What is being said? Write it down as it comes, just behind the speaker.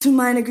Du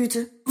meine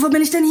Güte, wo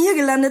bin ich denn hier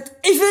gelandet?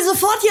 Ich will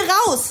sofort hier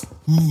raus.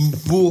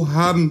 Wo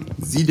haben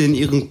Sie denn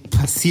Ihren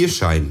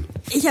Passierschein?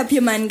 Ich habe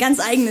hier meinen ganz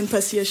eigenen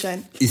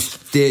Passierschein. Ist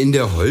der in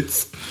der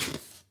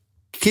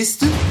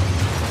Holzkiste?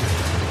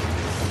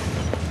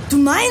 Du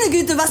meine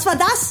Güte, was war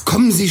das?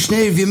 Kommen Sie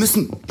schnell, wir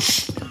müssen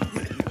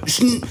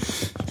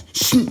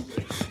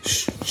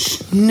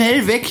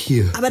schnell weg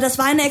hier. Aber das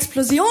war eine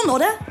Explosion,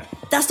 oder?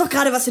 Da ist doch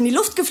gerade was in die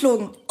Luft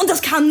geflogen. Und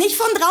das kam nicht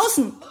von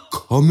draußen.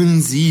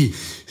 Kommen Sie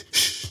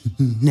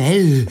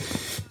schnell.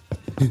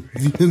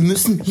 Wir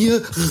müssen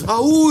hier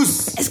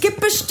raus. Es gibt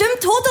bestimmt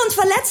Tote und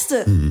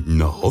Verletzte.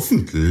 Na,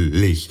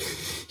 hoffentlich.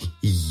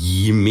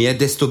 Je mehr,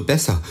 desto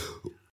besser.